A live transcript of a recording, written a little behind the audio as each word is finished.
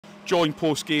joined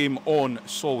post-game on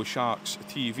Solly Sharks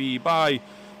TV by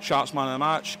Sharks man of the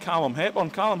match, Callum Hepburn.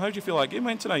 Callum, how do you feel that game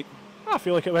went tonight? I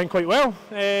feel like it went quite well.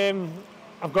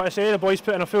 I've got to say, the boys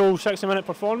put in a full 60-minute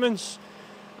performance,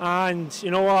 and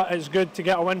you know what, it's good to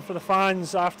get a win for the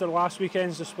fans after last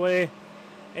weekend's display.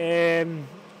 And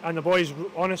the boys,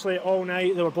 honestly, all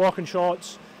night they were blocking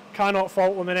shots, cannot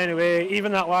fault them in any way.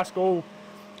 Even that last goal,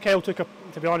 Callum took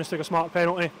a smart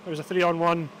penalty. It was a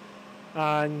 3-on-1,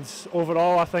 and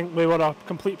overall I think we were a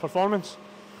complete performance.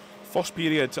 First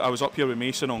period, I was up here with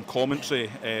Mason on commentary.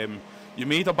 You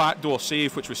made a backdoor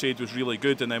save, which we said was really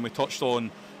good, and then we touched on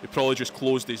he probably just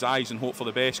closed his eyes and hoped for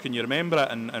the best. Can you remember it,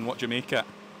 and what do you make it?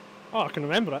 Oh, I can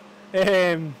remember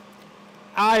it.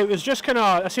 It was just kind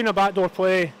of, I seen a backdoor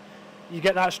play, you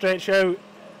get that stretch out,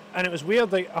 and it was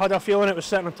weird. Like, I had a feeling it was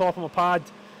sitting on top of my pad,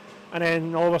 and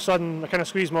then all of a sudden I kind of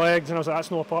squeezed my legs, and I was like,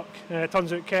 that's no a puck. It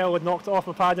turns out Callum had knocked it off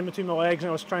my pad in between my legs, and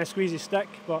I was trying to squeeze his stick.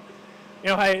 But you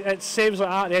know, it saves like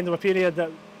that at the end of a period that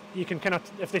you can kind of,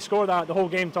 if they score that, the whole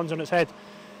game turns on its head.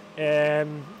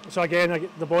 So again,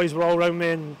 the boys were all around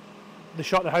me, and they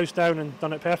shut the house down and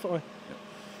done it perfectly.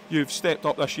 You've stepped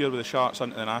up this year with the Sharks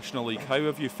into the National League. How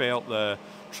have you felt the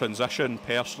transition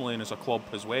personally and as a club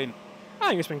has went? I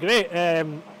think it's been great.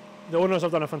 The owners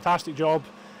have done a fantastic job.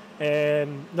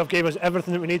 They've gave us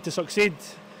everything that we need to succeed.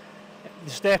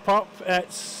 The step up,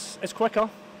 it's quicker.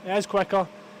 It is quicker.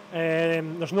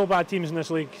 There's no bad teams in this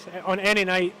league. On any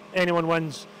night, anyone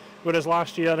wins. Whereas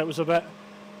last year it was a bit,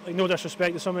 like, no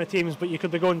disrespect to some of the teams, but you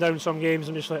could be going down some games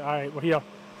and just like, all right, we're here.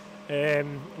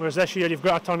 Whereas this year you've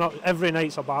got to turn up. Every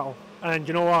night's a battle, and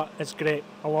you know what? It's great.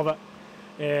 I love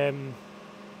it.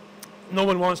 No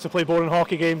one wants to play boring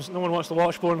hockey games. No one wants to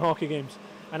watch boring hockey games.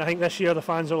 And I think this year the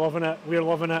fans are loving it. We're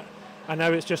loving it. And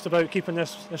now it's just about keeping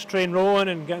this train rolling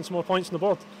and getting some more points on the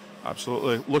board.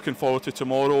 Absolutely. Looking forward to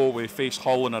tomorrow. We face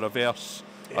Hull in a reverse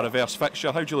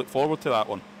fixture. How do you look forward to that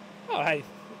one? Oh, hey,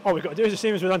 all we've got to do is the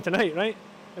same as we've done tonight, right?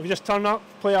 If we just turn up,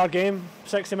 play our game,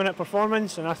 60-minute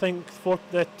performance, and I think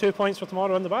the 2 points for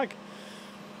tomorrow in the bag.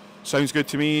 Sounds good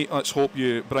to me. Let's hope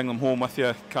you bring them home with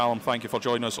you. Callum, thank you for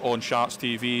joining us on Sharks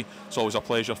TV. It's always a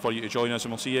pleasure for you to join us,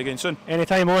 and we'll see you again soon.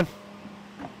 Anytime, Owen.